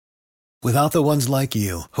Without the ones like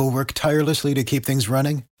you, who work tirelessly to keep things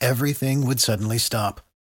running, everything would suddenly stop.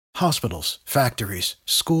 Hospitals, factories,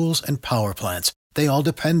 schools, and power plants, they all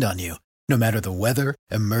depend on you. No matter the weather,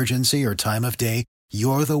 emergency, or time of day,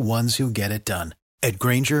 you're the ones who get it done. At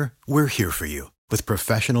Grainger, we're here for you with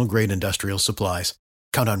professional-grade industrial supplies.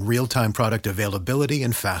 Count on real-time product availability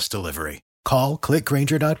and fast delivery. Call, click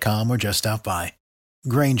Grainger.com, or just stop by.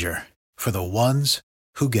 Grainger, for the ones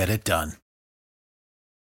who get it done.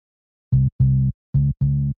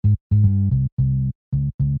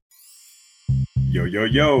 Yo, yo,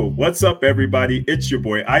 yo. What's up, everybody? It's your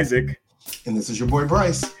boy, Isaac. And this is your boy,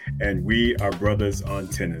 Bryce. And we are brothers on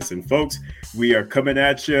tennis. And folks, we are coming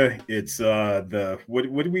at you. It's what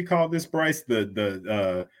do we call this, Bryce?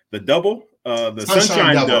 The double? The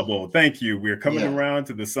sunshine double. Thank you. We're coming around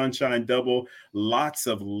to the sunshine double. Lots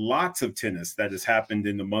of tennis that has happened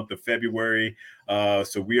in the month of February.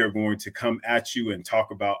 So we are going to come at you and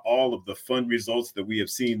talk about all of the fun results that we have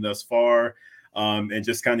seen thus far. And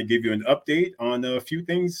just kind of give you an update on a few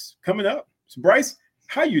things coming up. So Bryce,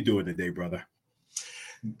 how you doing today, brother?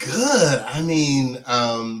 Good. I mean,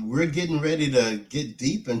 we're getting ready to get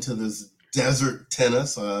deep into this desert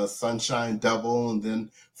tennis, sunshine double, and then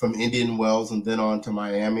from Indian Wells and then on to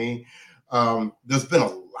Miami. There's been a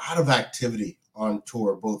lot of activity on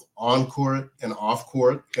tour, both on court and off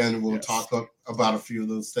court, and we'll talk about a few of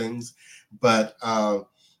those things. But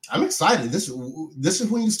I'm excited. This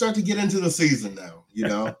is when you start to get into the season now, you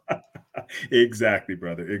know? Exactly,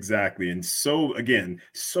 brother. Exactly. And so, again,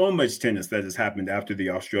 so much tennis that has happened after the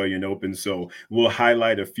Australian Open. So we'll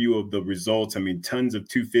highlight a few of the results. I mean, tons of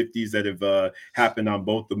 250s that have happened on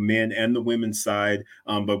both the men and the women's side.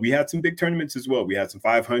 But we had some big tournaments as well. We had some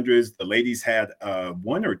 500s. The ladies had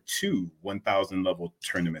one or two 1,000 level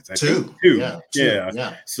tournaments. I think two.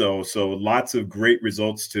 Yeah. So lots of great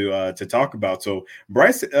results to talk about. So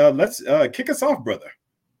Bryce, let's kick us off, brother.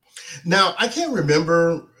 Now, I can't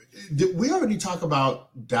remember. Did we already talk about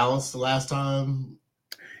Dallas the last time?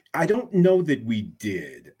 I don't know that we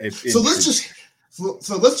did. So let's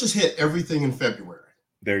just hit everything in February.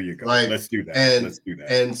 There you go. Right? Let's do that.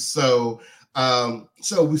 And so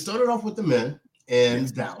we started off with the men in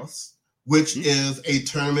Dallas, which is a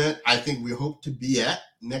tournament I think we hope to be at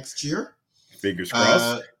next year. Fingers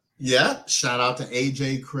crossed. Shout out to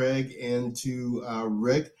AJ, Craig, and to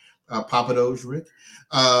Rick, Papados Rick.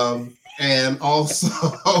 And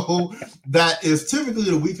also, that is typically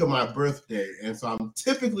the week of my birthday. And so I'm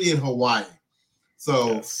typically in Hawaii.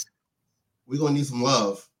 So we're going to need some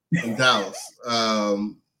love in Dallas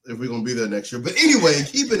if we're going to be there next year. But anyway,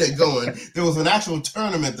 keeping it going, there was an actual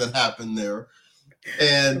tournament that happened there.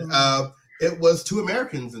 And it was two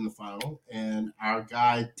Americans in the final. And our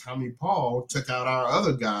guy, Tommy Paul, took out our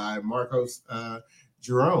other guy, Marcos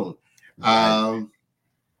Giron.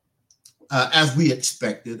 As we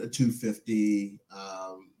expected, a 250,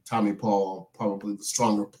 Tommy Paul, probably the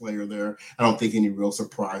stronger player there. I don't think any real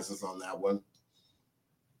surprises on that one.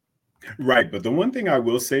 Right. But the one thing I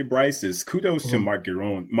will say, Bryce, is kudos to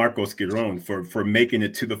Marcos Giron for making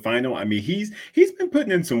it to the final. I mean, he's been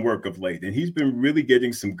putting in some work of late, and he's been really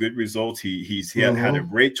getting some good results. He had a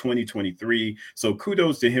great 2023. So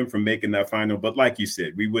kudos to him for making that final. But like you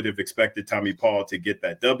said, we would have expected Tommy Paul to get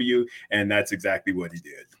that W, and that's exactly what he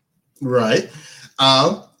did. Right.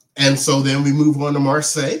 And so then we move on to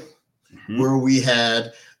Marseille, where we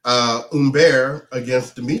had Humbert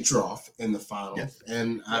against Dimitrov in the finals. Yes.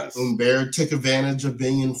 And Humbert took advantage of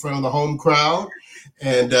being in front of the home crowd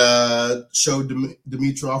and showed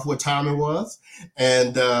Dimitrov what time it was.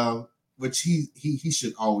 And which he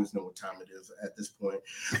should always know what time it is at this point.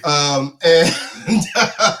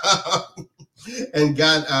 And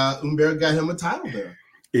Humbert got him a title there.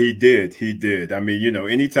 He did. I mean,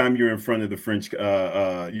 anytime you're in front of the French,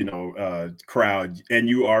 crowd and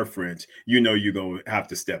you are French, you're going to have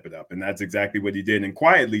to step it up. And that's exactly what he did. And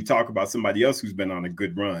quietly talk about somebody else who's been on a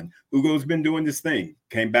good run. Ugo's been doing this thing,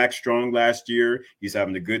 came back strong last year. He's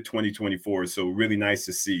having a good 2024. So really nice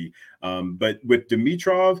to see. But with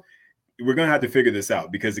Dimitrov, we're going to have to figure this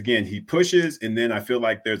out because, again, he pushes and then I feel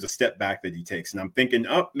like there's a step back that he takes. And I'm thinking,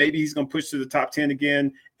 maybe he's going to push to the top 10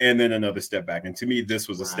 again and then another step back. And to me, this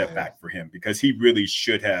was a step back for him because he really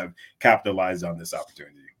should have capitalized on this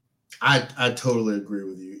opportunity. I totally agree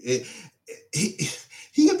with you.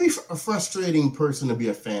 He can be a frustrating person to be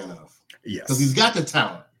a fan of. Yes. Because he's got the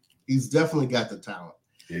talent. He's definitely got the talent.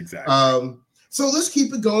 Exactly. So let's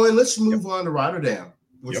keep it going. Let's move on to Rotterdam,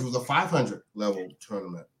 which was a 500 level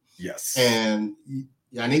tournament. Yes. And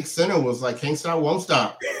Yannick Sinner was like, can't stop, won't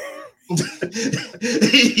stop. He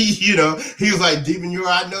was like, deep in your,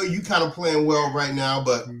 I know you kind of playing well right now,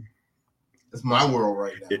 but It's my world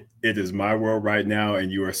right now. It is my world right now,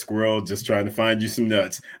 and you are a squirrel just trying to find you some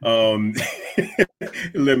nuts.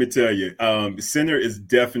 Let me tell you, Sinner is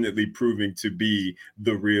definitely proving to be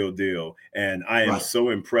the real deal. And I am so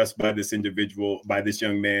impressed by this individual, by this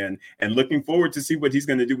young man, and looking forward to see what he's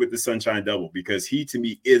going to do with the Sunshine Double, because he, to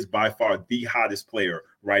me, is by far the hottest player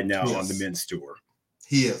right now on the men's tour.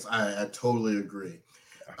 He is. I totally agree.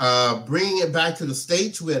 Bringing it back to the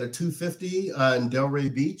States, we had a 250 in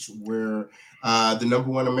Delray Beach, where the number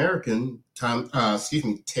one American,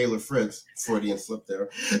 Taylor Fritz, Freudian slip there,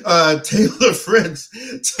 Taylor Fritz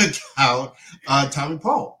took out Tommy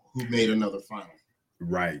Paul, who made another final.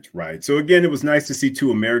 Right. So again, it was nice to see two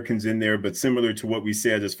Americans in there, but similar to what we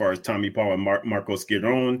said as far as Tommy Paul and Marcos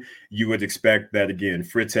Giron, you would expect that, again,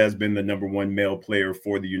 Fritz has been the number one male player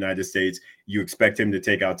for the United States. You expect him to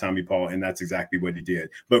take out Tommy Paul, and that's exactly what he did.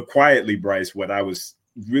 But quietly, Bryce, what I was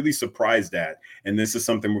really surprised at, and this is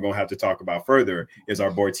something we're going to have to talk about further, is our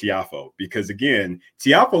boy Tiafoe, because again,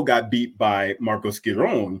 Tiafoe got beat by Marcos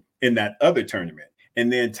Giron in that other tournament.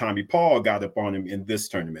 And then Tommy Paul got up on him in this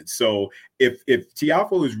tournament. So if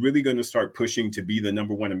Tiafoe is really going to start pushing to be the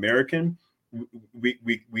number one American,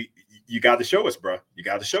 you got to show us, bro. You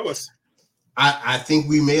got to show us. I think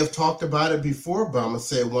we may have talked about it before, but I'm going to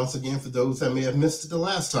say it once again for those that may have missed it the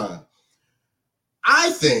last time.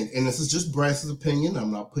 I think, and this is just Bryce's opinion,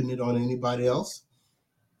 I'm not putting it on anybody else,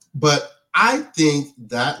 but I think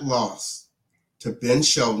that loss to Ben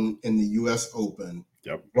Shelton in the U.S. Open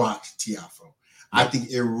rocked Tiafoe. I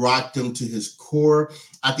think it rocked him to his core.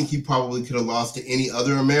 I think he probably could have lost to any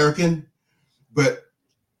other American, but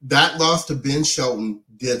that loss to Ben Shelton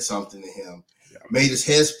did something to him. Yeah. Made his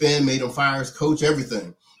head spin, made him fire his coach,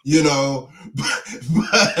 everything, but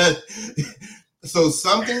so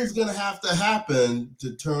something's going to have to happen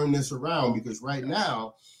to turn this around, because right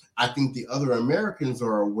now, I think the other Americans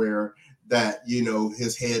are aware that,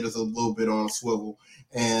 his head is a little bit on a swivel,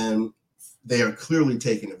 and they are clearly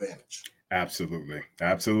taking advantage. Absolutely.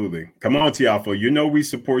 Come on, Tiafoe. We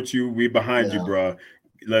support you. We behind you, bro.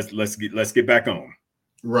 Let's get back on.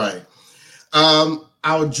 Right.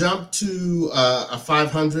 I'll jump to a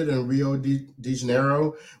 500 in Rio de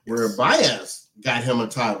Janeiro, where Baez got him a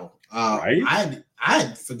title. Right. I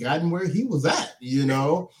had forgotten where he was at.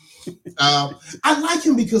 I like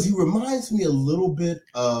him because he reminds me a little bit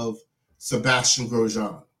of Sebastian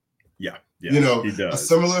Grosjean. Yeah, he does. A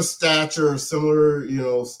similar stature, similar,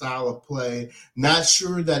 style of play. Not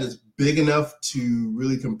sure that it's big enough to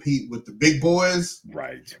really compete with the big boys.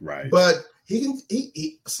 Right. But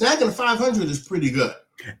he snagging a 500 is pretty good.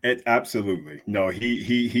 Absolutely. No,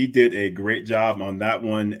 he did a great job on that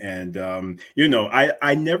one. And,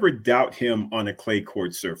 I never doubt him on a clay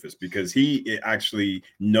court surface, because he actually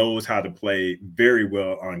knows how to play very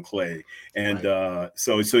well on clay. And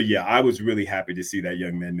so yeah, I was really happy to see that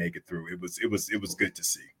young man make it through. It was good to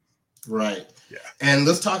see. Right. Yeah. And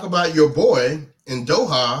let's talk about your boy in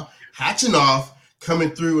Doha, Hachinov,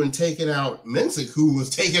 coming through and taking out Mensik, who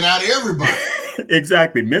was taking out everybody.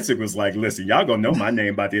 Exactly. Mensik was like, listen, y'all gonna know my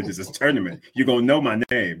name by the end of this tournament. You're gonna know my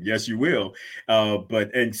name. Yes, you will.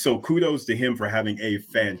 And so kudos to him for having a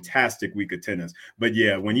fantastic week of tennis. But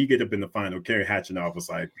yeah, when he get up in the final, Kerry Hachinov was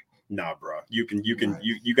like, nah, bro,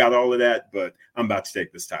 you got all of that, but I'm about to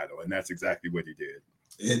take this title. And that's exactly what he did.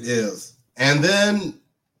 It is. And then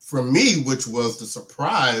for me, which was the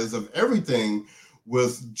surprise of everything,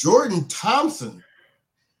 was Jordan Thompson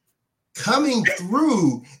coming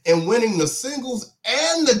through and winning the singles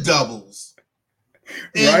and the doubles.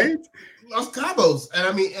 Right? Los Cabos.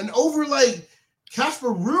 And over like Casper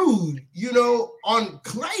Ruud, on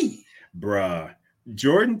clay. Bruh,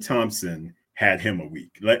 Jordan Thompson had him a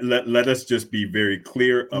week. Let us just be very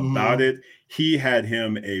clear about it. He had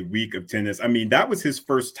him a week of tennis. That was his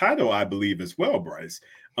first title, I believe, as well, Bryce.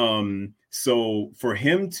 So for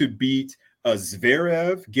him to beat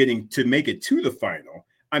Zverev, getting to make it to the final,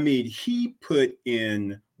 he put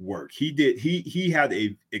in work. He had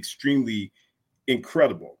a extremely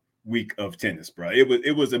incredible week of tennis, bro.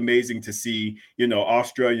 It was amazing to see,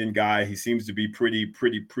 Australian guy. He seems to be pretty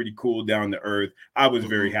cool down to earth. I was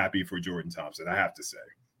very happy for Jordan Thompson, I have to say.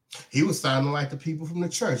 He was sounding like the people from the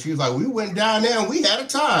church. He was like, we went down there and we had a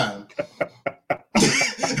time.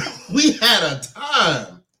 We had a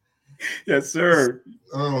time. Yes, sir.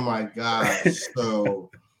 Oh my gosh. So,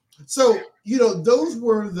 those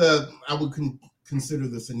were I would consider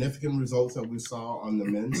the significant results that we saw on the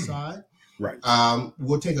men's side. Right.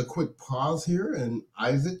 We'll take a quick pause here, and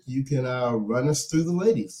Isaac, you can run us through the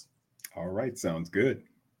ladies. All right. Sounds good.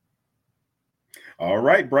 All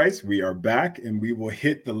right, Bryce, we are back and we will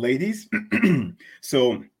hit the ladies.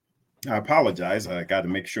 So I apologize. I got to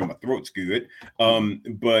make sure my throat's good.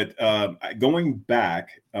 But going back,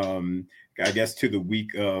 I guess to the week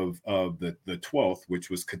of the 12th, which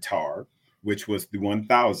was Qatar, which was the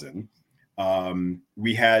 1000.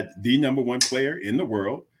 We had the number one player in the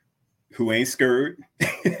world who ain't scared.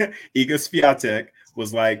 Iga Swiatek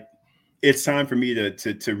was like, it's time for me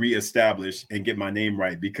to reestablish and get my name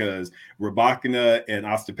right, because Rybakina and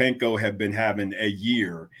Ostapenko have been having a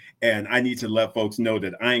year, and I need to let folks know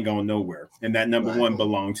that I ain't going nowhere. And that number one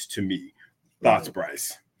belongs to me. Thoughts,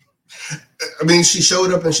 Bryce? I mean, she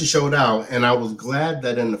showed up and she showed out, and I was glad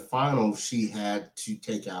that in the final she had to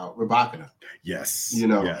take out Rybakina. Yes,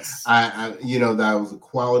 yes. I that was a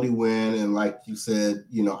quality win, and like you said,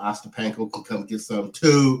 Ostapenko can come get some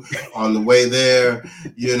too on the way there.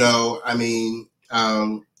 I mean,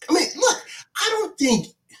 look,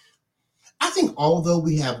 I think although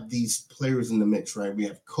we have these players in the mix, right? We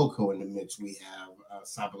have Coco in the mix, we have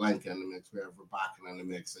Sabalenka in the mix, we have Rybakina in the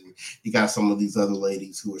mix, and you got some of these other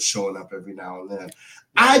ladies who are showing up every now and then.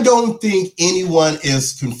 I don't think anyone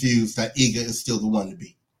is confused that Iga is still the one to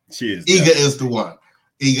beat. She is. Iga is the one.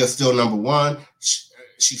 Iga is still number one.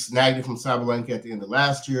 She snagged it from Sabalenka at the end of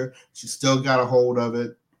last year. She still got a hold of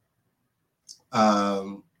it.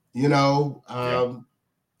 Iga's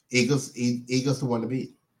the one to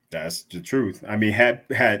beat. That's the truth. I mean, had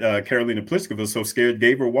Karolina Pliskova so scared,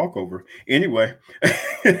 gave her a walkover. Anyway,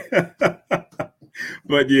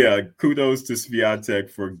 but yeah, kudos to Swiatek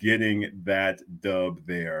for getting that dub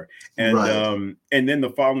there. And and then the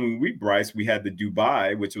following week, Bryce, we had the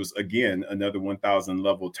Dubai, which was again another 1000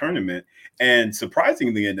 level tournament. And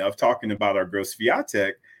surprisingly enough, talking about our girl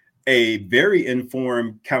Swiatek, a very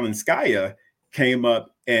informed Kalinskaya came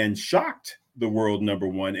up and shocked the world number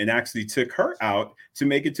one and actually took her out to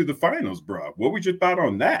make it to the finals, bro. What was your thought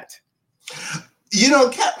on that?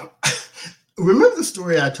 Remember the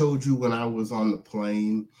story I told you when I was on the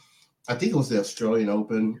plane? I think it was the Australian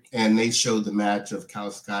Open, and they showed the match of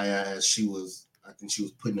Kalinskaya as she was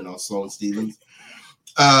putting it on Sloane Stephens.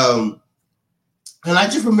 And I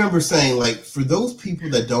just remember saying, like, for those people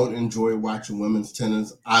that don't enjoy watching women's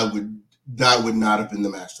tennis, that would not have been the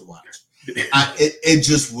match to watch. It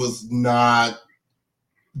just was not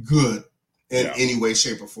good in any way,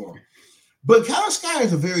 shape, or form. But Kalinskaya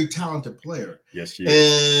is a very talented player. Yes, she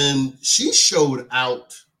is. And she showed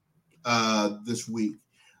out this week.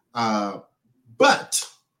 But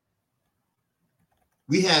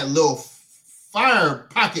we had a little fire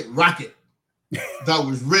pocket rocket that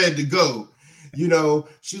was ready to go.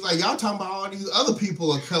 She's like, y'all talking about all these other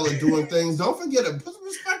people of color doing things. Don't forget it. Put some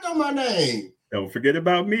respect on my name. Don't forget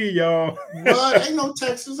about me, y'all. What? Ain't no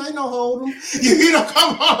Texas, ain't no Hold'em.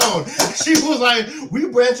 Come on. She was like, we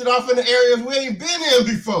branching off in the areas we ain't been in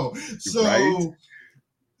before. So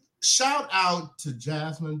shout out to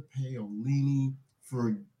Jasmine Paolini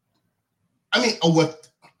for, what?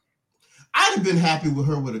 I'd have been happy with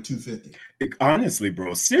her with a 250. Honestly,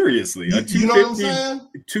 bro, seriously. A 250, you know what I'm saying?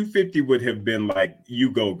 250 would have been like,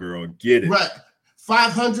 you go, girl, get it. Right.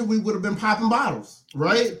 500, we would have been popping bottles,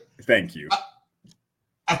 right? Thank you.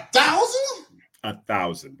 1,000?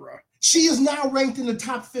 1,000, bro. She is now ranked in the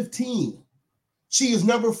top 15. She is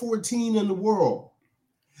number 14 in the world.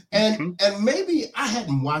 And maybe I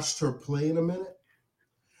hadn't watched her play in a minute,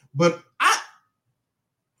 but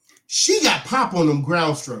she got pop on them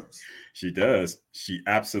ground strokes. She does. She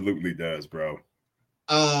absolutely does, bro.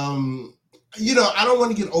 I don't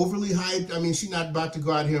want to get overly hyped. I mean, she's not about to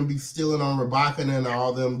go out here and be stealing on Rybakina and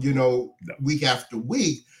all them, week after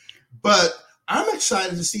week. But I'm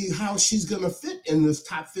excited to see how she's going to fit in this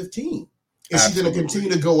top 15. Is she going to continue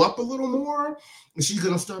to go up a little more? Is she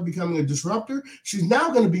going to start becoming a disruptor? She's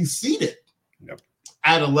now going to be seated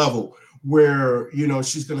at a level where,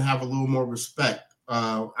 she's going to have a little more respect.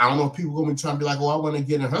 I don't know if people are going to be trying to be like, I want to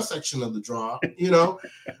get in her section of the draw,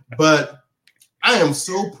 But I am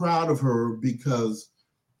so proud of her because,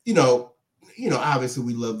 obviously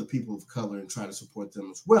we love the people of color and try to support them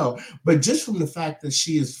as well. But just from the fact that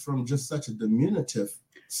she is from just such a diminutive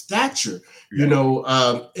stature, this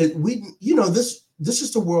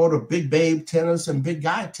is the world of big babe tennis and big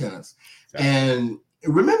guy tennis. Exactly. And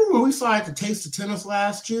remember when we saw her at the Taste of Tennis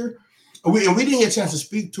last year? We didn't get a chance to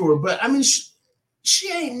speak to her, but I mean,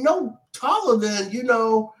 she ain't no taller than,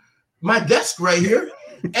 my desk right here.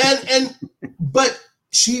 But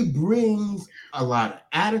she brings a lot of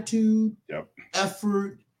attitude,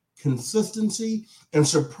 effort, consistency, and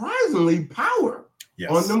surprisingly power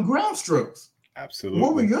on them ground strokes. Absolutely.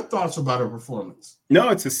 What were your thoughts about her performance? No,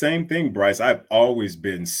 it's the same thing, Bryce. I've always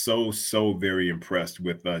been so very impressed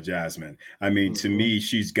with Jasmine. I mean, to me,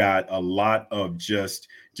 she's got a lot of just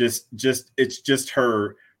it's just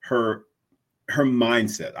her her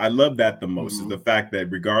mindset. I love that the most, is the fact that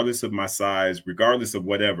regardless of my size, regardless of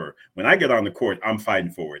whatever, when I get on the court, I'm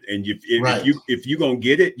fighting for it. And if you're going to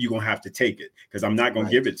get it, you're going to have to take it, because I'm not going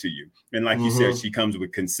to give it to you. And like you said, she comes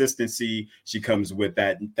with consistency. She comes with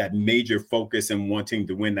that major focus and wanting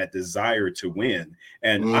to win, that desire to win.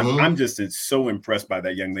 And I'm just so impressed by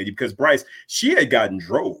that young lady, because Bryce, she had gotten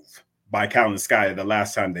drove by Kalinskaya the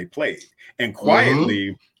last time they played. And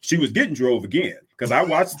quietly, she was getting drove again, because I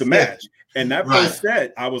watched the match. And that first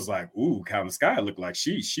set, I was like, ooh, Kalinskaya looked like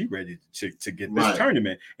she ready to get this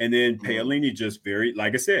tournament. And then Paolini just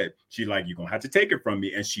like I said, she like, you're going to have to take it from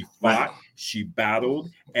me. And she fought, she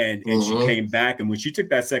battled, and she came back. And when she took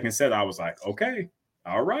that second set, I was like, okay,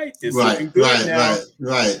 all right, it's looking good now.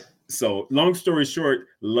 Right. So long story short,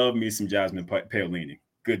 love me some Jasmine Paolini.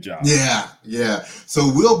 Good job. Yeah. So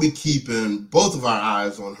we'll be keeping both of our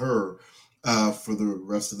eyes on her for the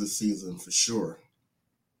rest of the season for sure.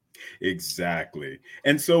 Exactly.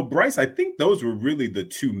 And so, Bryce, I think those were really the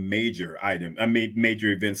two major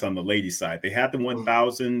major events on the ladies' side. They had the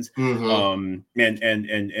 1000s,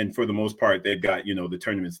 and for the most part, they've got, the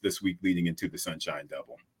tournaments this week leading into the Sunshine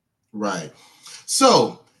Double. Right.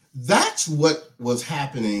 So that's what was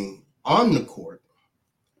happening on the court.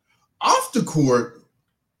 Off the court,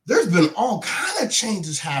 there's been all kind of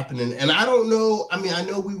changes happening. And I don't know. I mean, I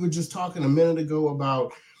know we were just talking a minute ago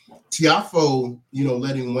about Tiafoe,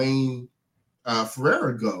 letting Wayne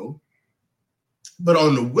Ferreira go. But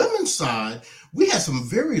on the women's side, we had some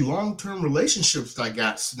very long-term relationships that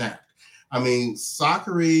got snapped. I mean,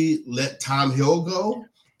 Sakari let Tom Hill go.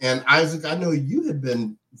 And Isaac, I know you had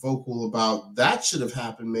been vocal about that should have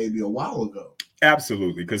happened maybe a while ago.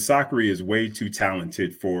 Absolutely, because Sakari is way too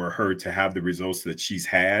talented for her to have the results that she's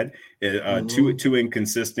had. Too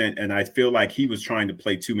inconsistent, and I feel like he was trying to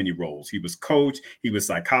play too many roles. He was coach, he was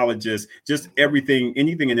psychologist, just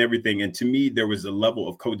anything and everything. And to me, there was a level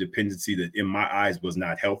of codependency that, in my eyes, was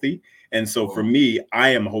not healthy. And so, for me, I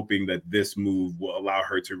am hoping that this move will allow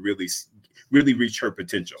her to really reach her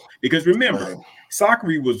potential. Because remember,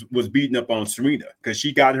 Sakari was beating up on Serena because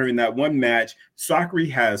she got her in that one match. Sakari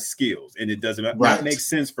has skills, and it doesn't not make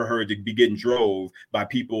sense for her to be getting drove by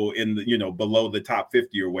people in the below the top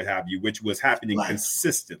 50 or what have you, which was happening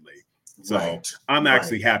consistently. So I'm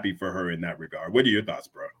actually happy for her in that regard. What are your thoughts,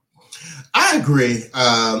 bro? I agree.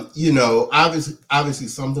 Obviously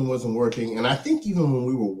something wasn't working, and I think even when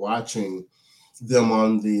we were watching them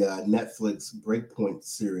on the Netflix Breakpoint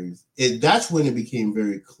series, that's when it became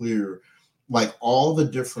very clear, like all the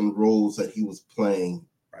different roles that he was playing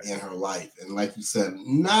in her life. And like you said,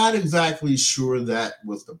 not exactly sure that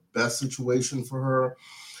was the best situation for her.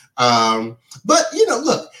 But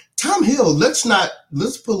look, Tom Hill, let's put a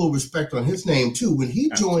little respect on his name too. When he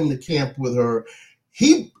joined the camp with her,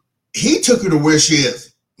 he took her to where she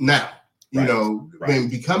is now, when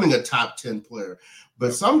becoming a top 10 player.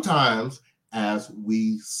 But sometimes, as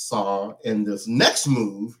we saw in this next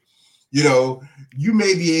move, you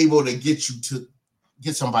may be able to get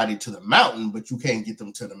somebody to the mountain, but you can't get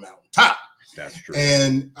them to the mountaintop. That's true.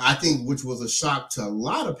 And I think, which was a shock to a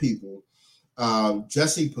lot of people,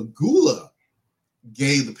 Jesse Pegula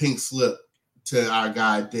gave the pink slip to our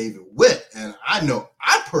guy David Witt, and I know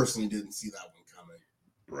I personally didn't see that one coming.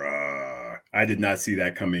 Bruh, I did not see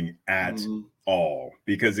that coming at all,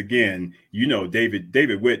 because again,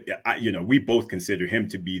 David Witt, we both consider him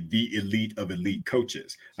to be the elite of elite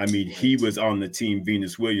coaches. I mean, he was on the team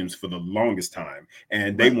Venus Williams for the longest time,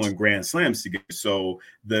 and they won Grand Slams together. So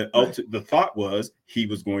the thought was he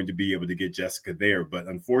was going to be able to get Jessica there, but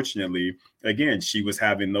unfortunately, again, she was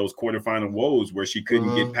having those quarterfinal woes where she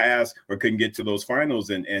couldn't get past or couldn't get to those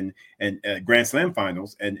finals and Grand Slam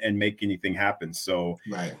finals and make anything happen. So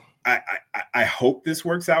I hope this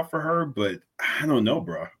works out for her, but I don't know,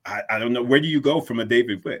 bro. I don't know. Where do you go from a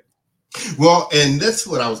David Witt? Well, and that's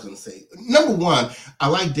what I was going to say. Number one, I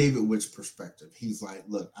like David Witt's perspective. He's like,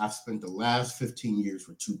 look, I've spent the last 15 years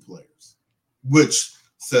with two players, which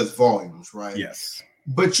says volumes, right? Yes.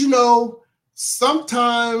 But,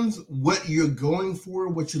 sometimes what you're going for,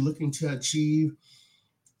 what you're looking to achieve,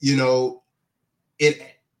 it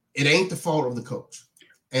ain't the fault of the coach.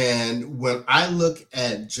 And when I look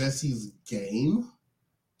at Jessie's game,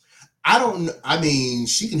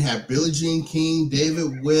 she can have Billie Jean King,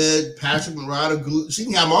 David Witt, Patrick Murata, she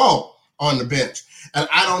can have them all on the bench. And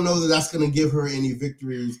I don't know that that's going to give her any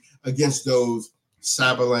victories against those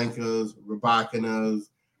Sabalenkas, Rybakinas,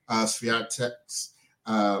 Swiateks,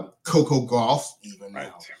 Coco Gauffs even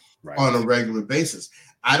now. on a regular basis.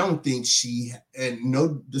 I don't think and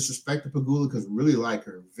no disrespect to Pegula, because really like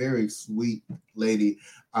her, very sweet lady.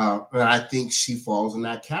 But I think she falls in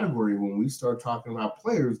that category when we start talking about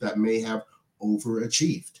players that may have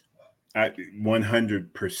overachieved. I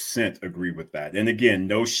 100% agree with that. And again,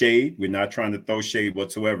 no shade. We're not trying to throw shade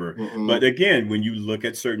whatsoever. But again, when you look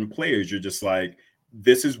at certain players, you're just like,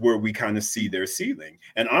 this is where we kind of see their ceiling.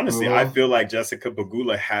 And honestly, I feel like Jessica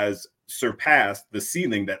Pegula has surpassed the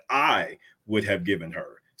ceiling that I would have given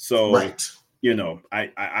her. So, I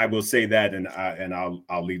will say that, and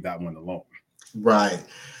I'll leave that one alone. Right.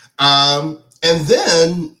 And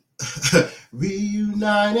then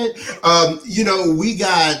reunited. We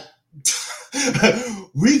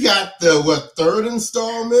got the third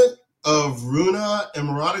installment of Runa and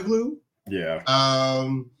Muratoglu. Yeah.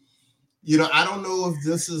 I don't know if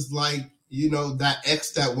this is like, that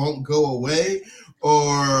X that won't go away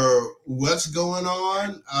or what's going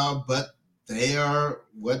on, but they are,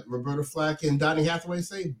 what Roberta Flack and Donny Hathaway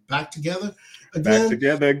say, back together again. Back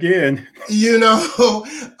together again.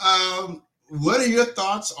 What are your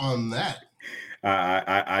thoughts on that?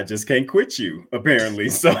 I just can't quit you, apparently.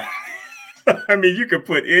 So, I mean, you can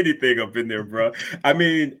put anything up in there, bro. I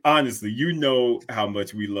mean, honestly, how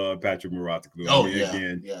much we love Patrick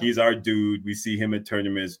Muratoglu. He's our dude. We see him at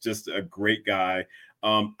tournaments, just a great guy.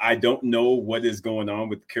 I don't know what is going on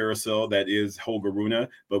with Carousel that is Holger Rune,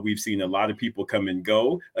 but we've seen a lot of people come and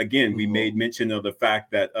go. Again, we made mention of the fact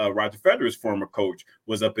that Roger Federer's former coach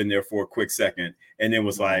was up in there for a quick second and then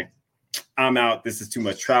was like, I'm out. This is too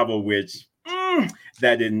much travel, which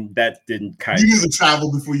that didn't kind of. You knew the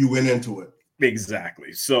travel before you went into it.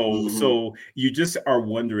 Exactly. So you just are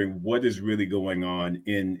wondering what is really going on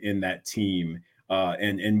in that team,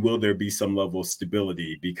 and will there be some level of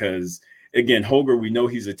stability? Because again, Holger, we know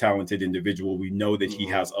he's a talented individual. We know that he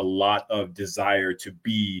has a lot of desire to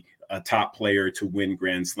be a top player, to win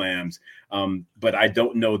Grand Slams. But I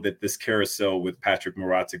don't know that this carousel with Patrick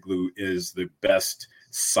Muratoglu is the best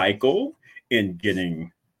cycle in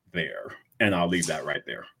getting there. And I'll leave that right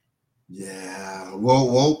there. Yeah,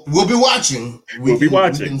 we'll be watching. We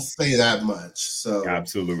can say that much. So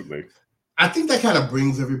absolutely. I think that kind of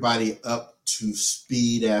brings everybody up to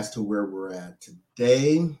speed as to where we're at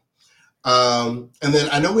today. And then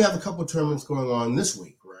I know we have a couple of tournaments going on this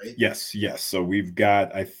week, right? Yes. So we've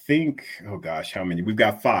got, I think, how many? We've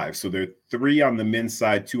got 5. So there are 3 on the men's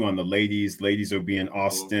side, 2 on the ladies. Ladies will be in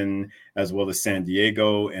Austin as well as San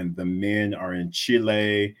Diego, and the men are in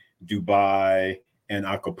Chile, Dubai, and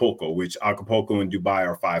Acapulco, which Acapulco and Dubai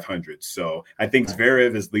are 500. So I think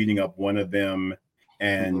Zverev is leading up one of them,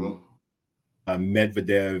 and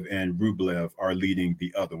Medvedev and Rublev are leading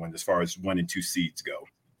the other one as far as 1 and 2 seeds go.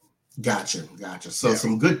 Gotcha. So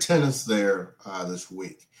some good tennis there this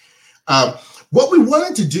week. What we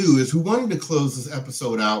wanted to do is we wanted to close this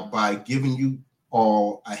episode out by giving you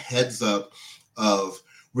all a heads up of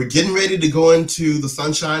we're getting ready to go into the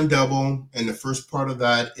Sunshine Double, and the first part of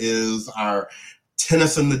that is our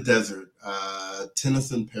Tennis in the Desert,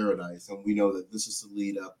 Tennis in Paradise, and we know that this is the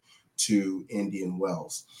lead up to Indian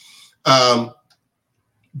Wells.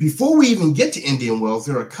 Before we even get to Indian Wells,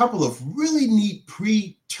 there are a couple of really neat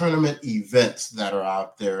pre-tournament events that are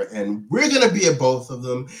out there, and we're going to be at both of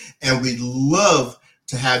them, and we'd love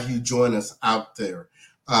to have you join us out there.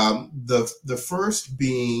 The first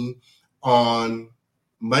being on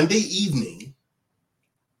Monday evening.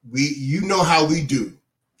 You know how we do.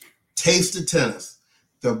 Taste of Tennis,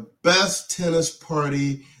 the best tennis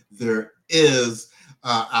party there is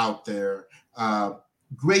out there.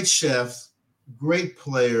 Great chefs, great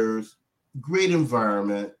players, great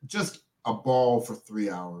environment, just a ball for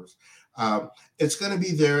 3 hours. It's going to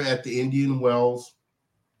be there at the Indian Wells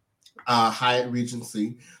Hyatt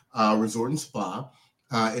Regency Resort and Spa.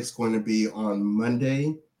 It's going to be on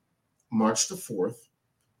Monday, March the 4th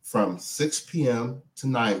from 6 p.m. to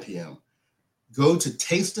 9 p.m. Go to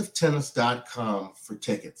tasteoftennis.com for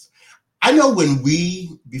tickets. I know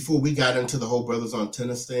before we got into the whole Brothers on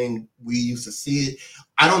Tennis thing, we used to see it.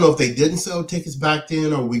 I don't know if they didn't sell tickets back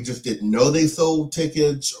then or we just didn't know they sold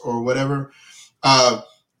tickets or whatever.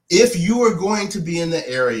 If you are going to be in the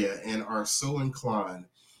area and are so inclined,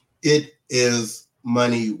 it is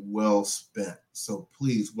money well spent. So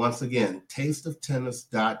please, once again,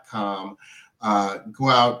 tasteoftennis.com. Go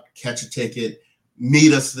out, catch a ticket,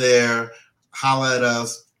 meet us there, holler at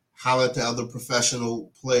us, holler at the other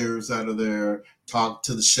professional players that are there, talk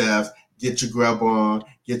to the chef, get your grub on,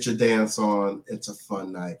 get your dance on. It's a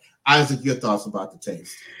fun night. Isaac, your thoughts about the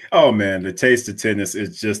Taste? Oh, man, the Taste of Tennis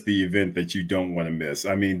is just the event that you don't want to miss.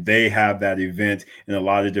 I mean, they have that event in a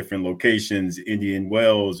lot of different locations, Indian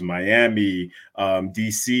Wells, Miami,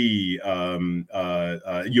 DC,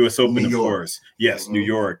 U.S. Open, of course. Yes, New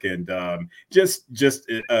York. And just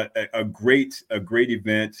a great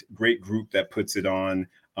event, great group that puts it on.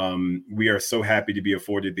 We are so happy to be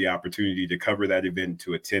afforded the opportunity to cover that event,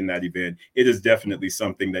 to attend that event. It is definitely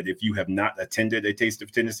something that if you have not attended a Taste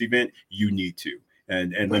of Tennis event, you need to.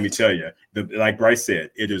 And let me tell you, like Bryce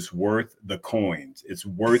said, it is worth the coins. It's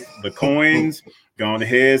worth the coins. Go on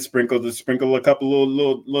ahead, sprinkle a couple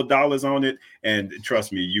little dollars on it, and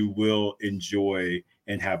trust me, you will enjoy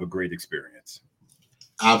and have a great experience.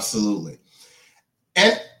 Absolutely.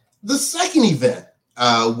 And the second event,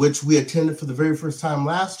 which we attended for the very first time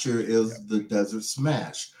last year, is the Desert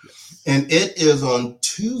Smash. And it is on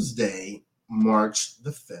Tuesday, March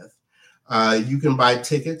the 5th. You can buy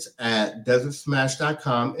tickets at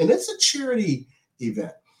desertsmash.com, and it's a charity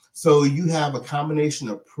event. So you have a combination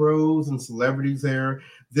of pros and celebrities there.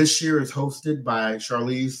 This year is hosted by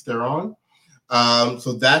Charlize Theron.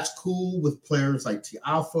 So that's cool, with players like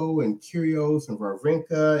Tiafoe and Kyrgios and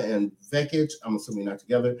Wawrinka and Vekic. I'm assuming not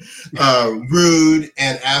together. Ruud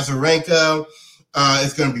and Azarenka.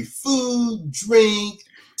 It's going to be food, drink,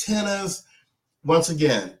 tennis. Once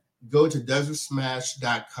again, go to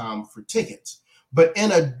desertsmash.com for tickets. But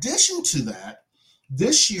in addition to that,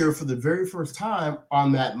 this year, for the very first time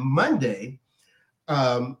on that Monday,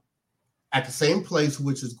 at the same place,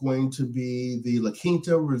 which is going to be the La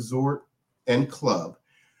Quinta Resort and Club,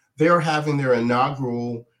 they are having their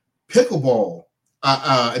inaugural inaugural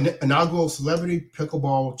Celebrity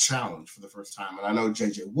Pickleball Challenge for the first time. And I know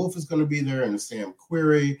JJ Wolf is going to be there, and Sam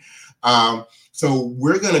Querrey. So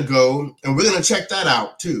we're going to go and we're going to check that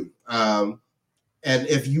out too. And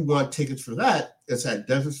if you want tickets for that, it's at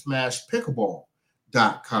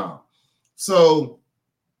desertsmashpickleball.com. So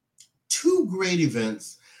two great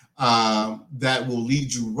events that will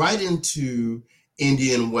lead you right into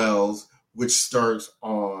Indian Wells, which starts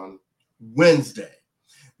on Wednesday.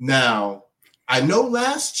 Now, I know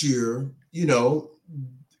last year,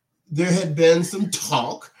 there had been some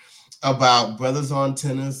talk about Brothers on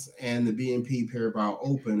Tennis and the BNP Paribas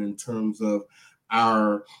Open in terms of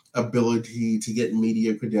our ability to get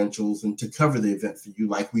media credentials and to cover the event for you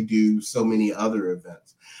like we do so many other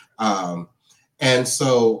events. And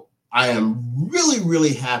so I am really,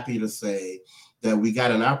 really happy to say that we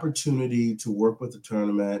got an opportunity to work with the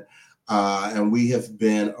tournament, and we have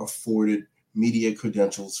been afforded media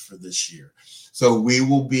credentials for this year. So we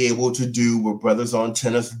will be able to do what Brothers on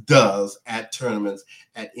Tennis does at tournaments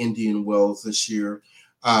at Indian Wells this year.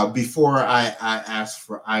 Before I ask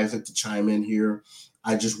for Isaac to chime in here,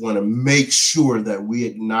 I just want to make sure that we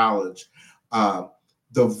acknowledge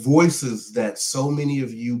the voices that so many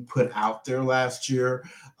of you put out there last year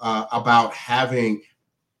about having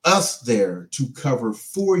us there to cover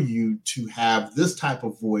for you, to have this type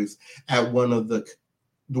of voice at one of the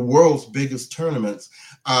world's biggest tournaments.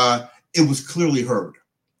 It was clearly heard.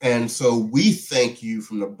 And so we thank you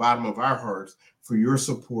from the bottom of our hearts for your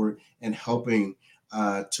support and helping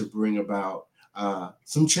to bring about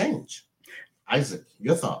some change. Isaac,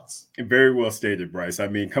 your thoughts? Very well stated, Bryce. I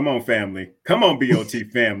mean, come on, family. Come on, BOT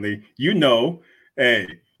family. Hey,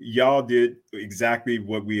 y'all did exactly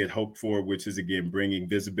what we had hoped for, which is, again, bringing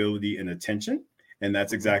visibility and attention. And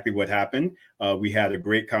that's exactly what happened. We had a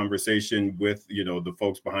great conversation with, the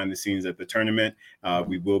folks behind the scenes at the tournament.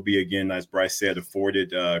 We will be, again, as Bryce said,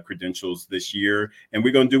 afforded credentials this year. And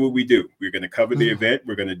we're going to do what we do. We're going to cover the event.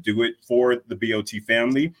 We're going to do it for the BOT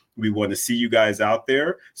family. We want to see you guys out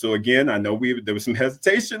there. So, again, I know there was some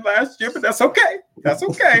hesitation last year, but that's okay. That's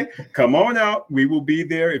okay. Come on out. We will be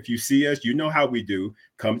there. If you see us, you know how we do.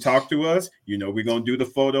 Come talk to us. We're going to do the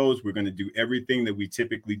photos. We're going to do everything that we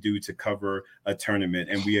typically do to cover a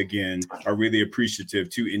tournament. And we, again, are really appreciative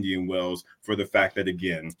to Indian Wells for the fact that,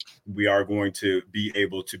 again, we are going to be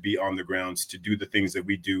able to be on the grounds to do the things that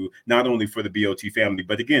we do, not only for the BOT family,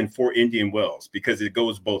 but, again, for Indian Wells, because it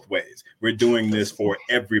goes both ways. We're doing this for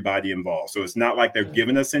everybody involved. So it's not like they're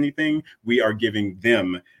giving us anything. We are giving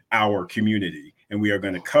them our community, and we are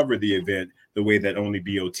going to cover the event the way that only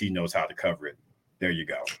BOT knows how to cover it. There you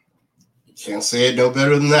go. Can't say it no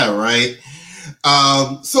better than that, right?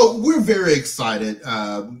 So we're very excited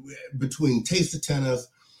between Taste of Tennis,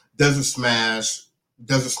 Desert Smash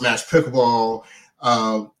Pickleball,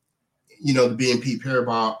 the BNP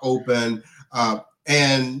Paribas Open,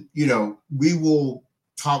 and we will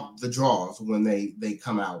talk the draws when they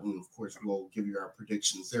come out, and of course we'll give you our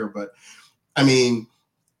predictions there. But I mean,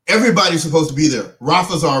 everybody's supposed to be there.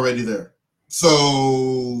 Rafa's already there.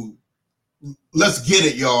 So let's get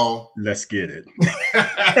it, y'all. Let's get it.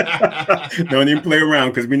 Don't even play around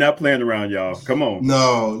because we're not playing around, y'all. Come on.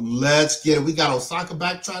 No, let's get it. We got Osaka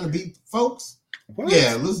back trying to beat folks. What?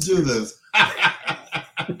 Yeah, let's do this.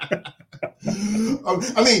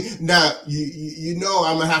 I mean, now you know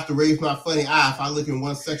I'm gonna have to raise my funny eye if I look in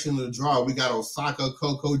one section of the draw. We got Osaka,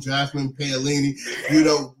 Coco, Jasmine, Paolini. You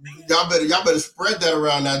know, y'all better spread that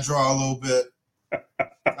around that draw a little bit.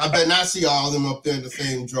 I bet not see all of them up there in the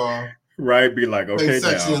same draw. Right, be like, okay,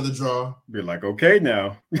 same section of the draw. Be like, okay,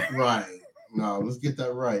 now. Right. No, let's get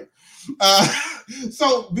that right.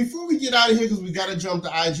 So before we get out of here, because we got to jump to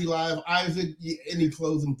IG Live, Isaac, any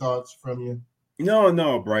closing thoughts from you?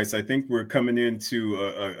 No, Bryce. I think we're coming into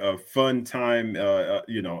a fun time,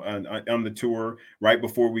 on the tour. Right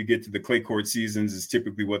before we get to the clay court seasons is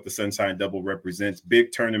typically what the Sunshine Double represents.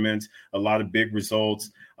 Big tournaments, a lot of big results.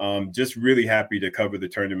 Just really happy to cover the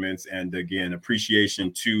tournaments. And again,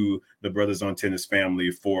 appreciation to the Brothers on Tennis family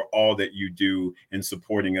for all that you do in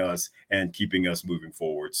supporting us and keeping us moving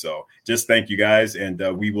forward. So just thank you guys. And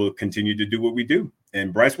we will continue to do what we do.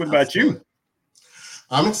 And Bryce, what about you?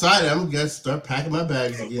 I'm excited. I'm going to start packing my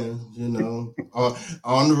bags again,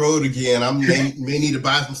 on the road again. I may need to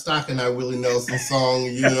buy some stock in that Willie Nelson song,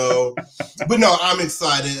 But no, I'm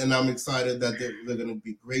excited, and I'm excited that they're going to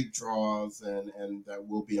be great draws and that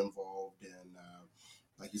we'll be involved in.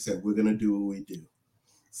 Like you said, we're going to do what we do.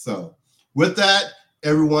 So with that,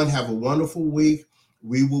 everyone have a wonderful week.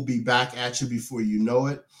 We will be back at you before you know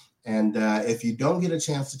it. And if you don't get a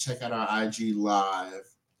chance to check out our IG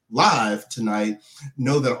Live tonight,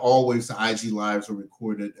 know that always the IG Lives are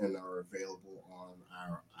recorded and are available on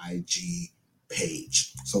our IG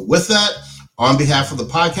page. So with that, on behalf of the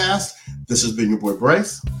podcast, this has been your boy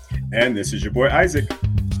Bryce. And this is your boy Isaac.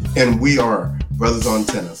 And we are Brothers on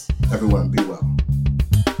Tennis. Everyone be well.